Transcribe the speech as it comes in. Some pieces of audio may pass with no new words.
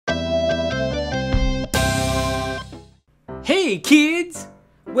Hey kids!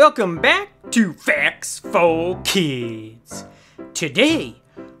 Welcome back to Facts for Kids. Today,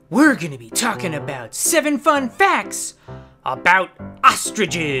 we're gonna be talking about 7 fun facts about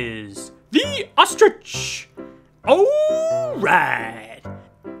ostriches. The ostrich! Alright!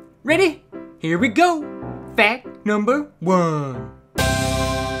 Ready? Here we go! Fact number 1.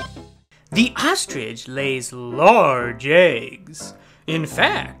 The ostrich lays large eggs. In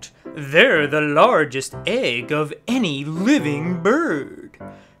fact, they're the largest egg of any living bird.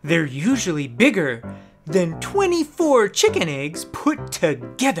 They're usually bigger than 24 chicken eggs put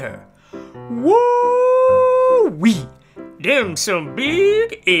together. Woo-wee! Them some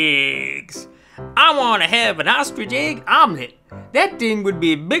big eggs. I want to have an ostrich egg omelet. That thing would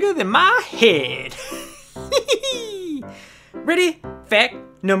be bigger than my head. Ready? Fact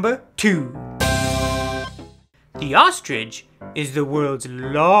number 2. The ostrich is the world's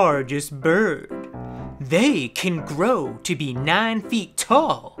largest bird. They can grow to be 9 feet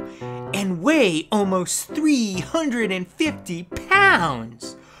tall and weigh almost 350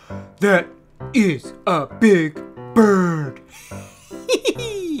 pounds. That is a big bird.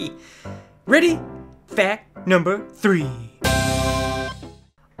 Ready? Fact number 3.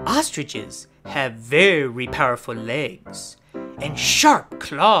 Ostriches have very powerful legs and sharp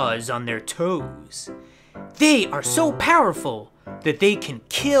claws on their toes. They are so powerful that they can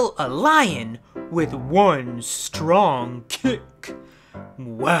kill a lion with one strong kick.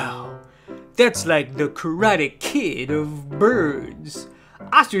 Wow, that's like the Karate Kid of birds.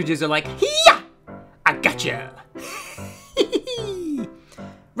 Ostriches are like, "Hee-yah! I gotcha!"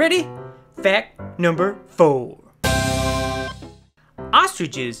 Ready? Fact number 4.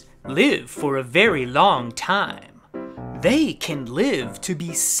 Ostriches live for a very long time. They can live to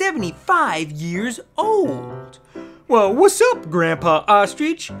be 75 years old. Well, what's up, Grandpa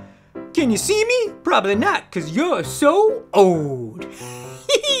Ostrich? Can you see me? Probably not, because you're so old.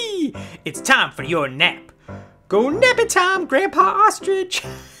 It's time for your nap. Go nappy time, Grandpa Ostrich.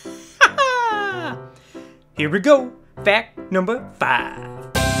 Here we go. Fact number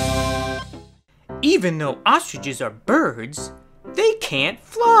 5. Even though ostriches are birds, they can't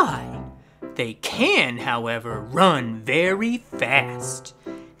fly. They can, however, run very fast.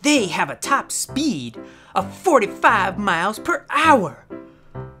 They have a top speed of 45 miles per hour.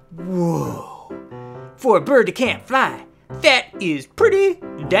 Whoa! For a bird that can't fly, that is pretty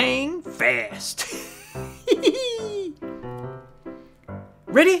dang fast.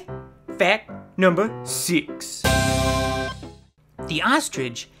 Ready? Fact number 6. The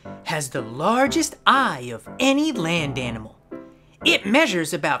ostrich has the largest eye of any land animal. It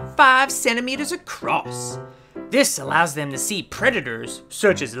measures about 5 centimeters across. This allows them to see predators,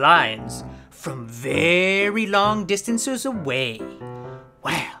 such as lions, from very long distances away.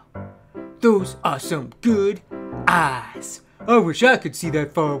 Wow, those are some good eyes. I wish I could see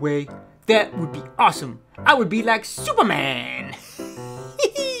that far away. That would be awesome. I would be like Superman.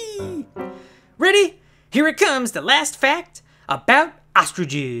 Ready? Here it comes, the last fact about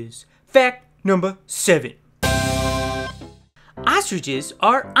ostriches. Fact number 7. Ostriches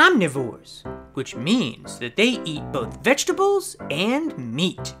are omnivores, which means that they eat both vegetables and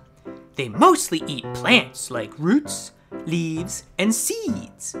meat. They mostly eat plants like roots, leaves, and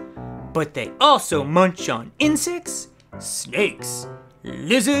seeds. But they also munch on insects, snakes,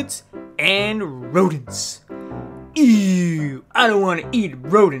 lizards, and rodents. Ew, I don't want to eat a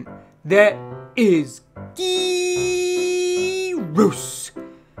rodent. That is gross.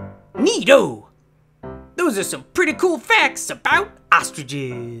 Neato! Those are some pretty cool facts about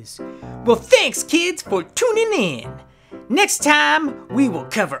ostriches. Well, thanks kids for tuning in. Next time, we will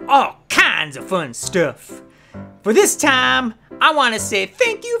cover all kinds of fun stuff. For this time, I want to say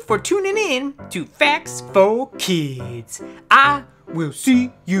thank you for tuning in to Facts for Kids. I will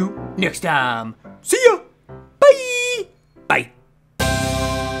see you next time. See ya! Bye! Bye!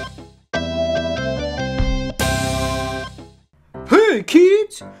 Hey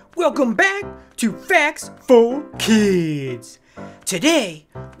kids! Welcome back to Facts for Kids. Today,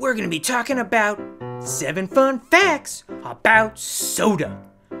 we're going to be talking about 7 fun facts about soda.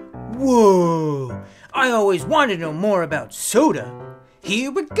 Whoa! I always wanted to know more about soda.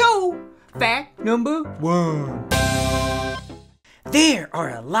 Here we go! Fact number 1. There are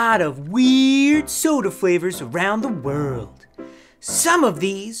a lot of weird soda flavors around the world. Some of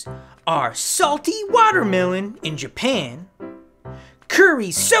these are salty watermelon in Japan,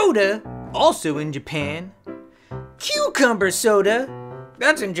 curry soda, also in Japan, cucumber soda,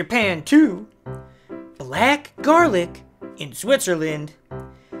 that's in Japan too, black garlic in Switzerland,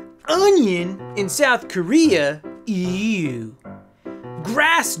 onion in South Korea, ew,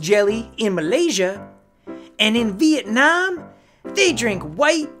 grass jelly in Malaysia, And in Vietnam, they drink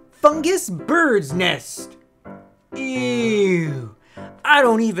white fungus bird's nest. Ew. I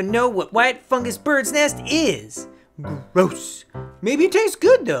don't even know what white fungus bird's nest is. Gross. Maybe it tastes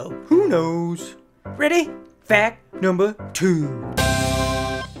good though. Who knows? Ready? Fact number 2.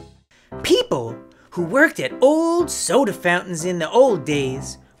 People who worked at old soda fountains in the old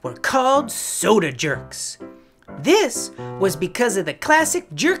days were called soda jerks. This was because of the classic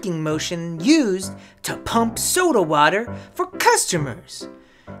jerking motion used to pump soda water for customers.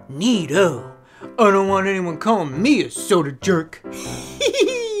 Neato. I don't want anyone calling me a soda jerk.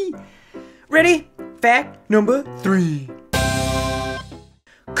 Ready? Fact number 3.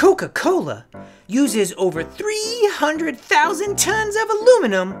 Coca-Cola uses over 300,000 tons of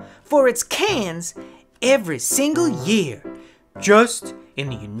aluminum for its cans every single year, just in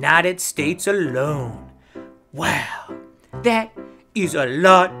the United States alone. Wow, that is a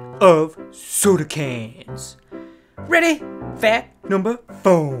lot of soda cans. Ready? Fact number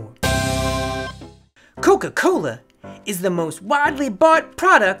 4. Coca-Cola is the most widely bought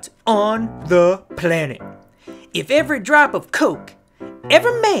product on the planet. If every drop of Coke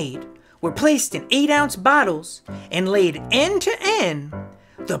ever made were placed in 8-ounce bottles and laid end to end,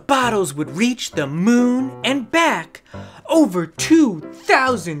 the bottles would reach the moon and back over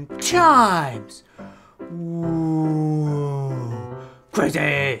 2,000 times. Whoa,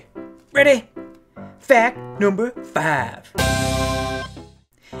 crazy. Ready? Fact number 5.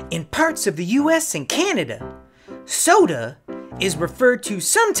 In parts of the US and Canada, soda is referred to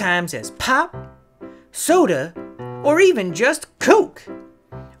sometimes as pop, soda, or even just Coke.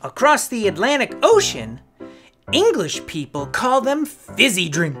 Across the Atlantic Ocean, English people call them fizzy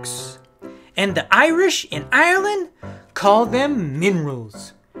drinks, and the Irish in Ireland call them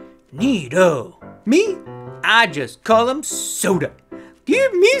minerals. Neato. Me, I just call them soda.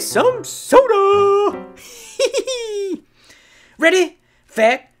 Give me some soda. Ready?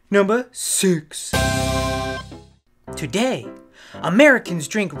 Fact number 6. Today, Americans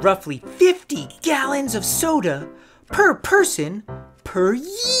drink roughly 50 gallons of soda per person per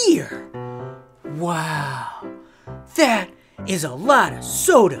year. Wow, that is a lot of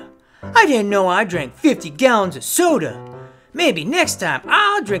soda. I didn't know I drank 50 gallons of soda. Maybe next time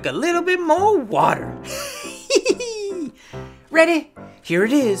I'll drink a little bit more water. Ready? Here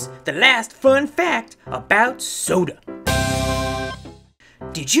it is, the last fun fact about soda.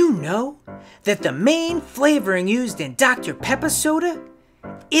 Did you know that the main flavoring used in Dr. Pepper soda?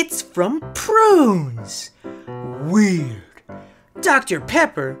 It's from prunes. Weird. Dr.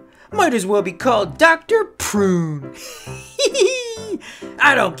 Pepper might as well be called Dr. Prune.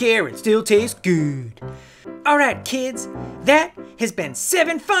 I don't care, it still tastes good. Alright kids, that has been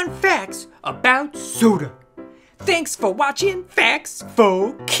 7 fun facts about soda. Thanks for watching Facts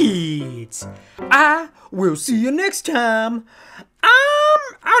for Kids. I will see you next time.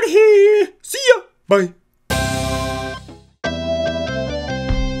 I'm out of here. See ya. Bye.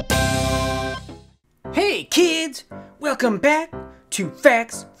 Hey kids, welcome back to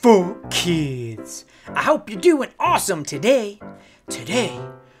Facts for Kids. I hope you're doing awesome today. Today,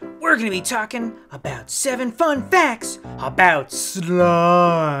 we're going to be talking about 7 fun facts about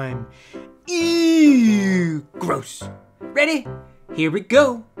slime. Ew, gross. Ready? Here we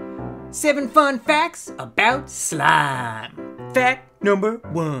go. 7 fun facts about slime. Fact number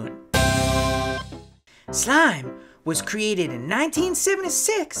 1. Slime was created in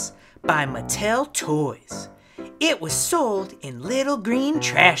 1976 by Mattel Toys. It was sold in little green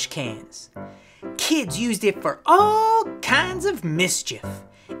trash cans. Kids used it for all kinds of mischief,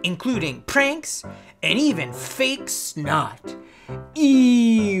 including pranks and even fake snot.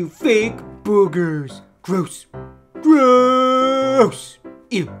 Ew, fake boogers. Gross. Gross.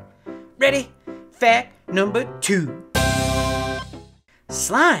 Ew. Ready? Fact number 2.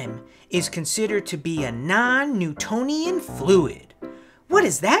 Slime is considered to be a non-Newtonian fluid. What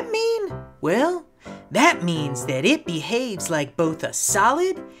does that mean? Well, that means that it behaves like both a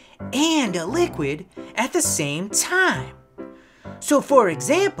solid and a liquid at the same time. So for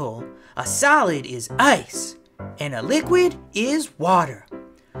example, a solid is ice and a liquid is water.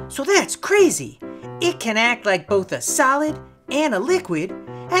 So that's crazy. It can act like both a solid and a liquid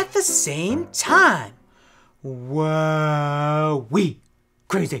at the same time. Wowee.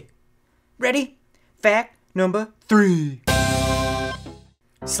 Crazy. Ready? Fact number 3.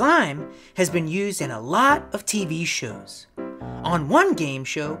 Slime has been used in a lot of TV shows. On one game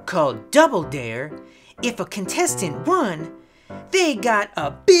show called Double Dare, if a contestant won, they got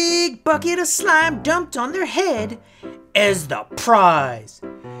a big bucket of slime dumped on their head as the prize.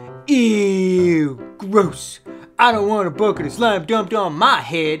 Ew, gross. I don't want a bucket of slime dumped on my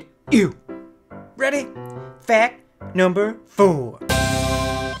head. Ew. Ready? fact number 4.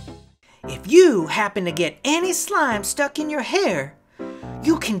 If you happen to get any slime stuck in your hair,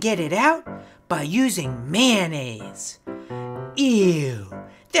 you can get it out by using mayonnaise. Ew,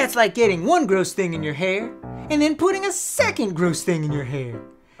 that's like getting one gross thing in your hair and then putting a second gross thing in your hair.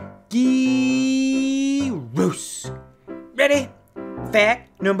 Gross. Ready?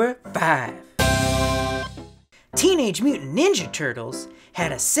 Fact number 5. Teenage Mutant Ninja Turtles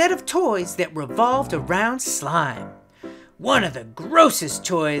had a set of toys that revolved around slime. One of the grossest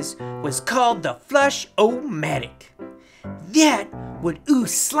toys was called the Flush-O-Matic. That would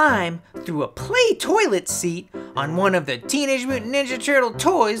ooze slime through a play toilet seat on one of the Teenage Mutant Ninja Turtle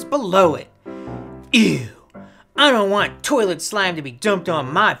toys below it. Ew, I don't want toilet slime to be dumped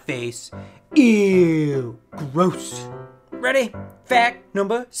on my face. Ew, gross. Ready? Fact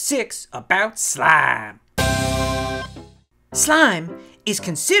number 6 about slime. Slime is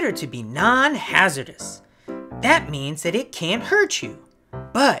considered to be non-hazardous. That means that it can't hurt you.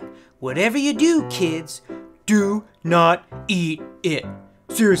 But whatever you do, kids, do not eat it.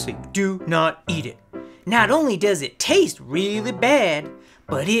 Seriously, do not eat it. Not only does it taste really bad,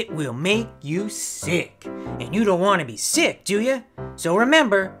 but it will make you sick. And you don't want to be sick, do you? So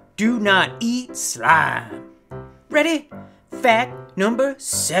remember, do not eat slime. Ready? Fact number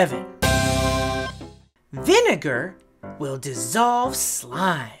 7. Vinegar will dissolve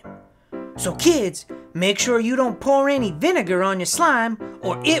slime. So kids, make sure you don't pour any vinegar on your slime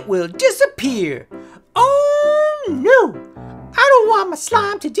or it will disappear. Oh no! I don't want my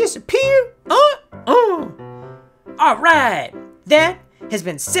slime to disappear. Alright, that has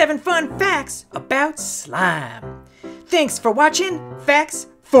been 7 fun facts about slime. Thanks for watching Facts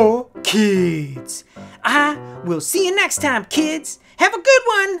for Kids. I will see you next time, kids. Have a good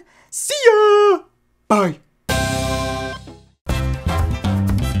one. See ya! Bye.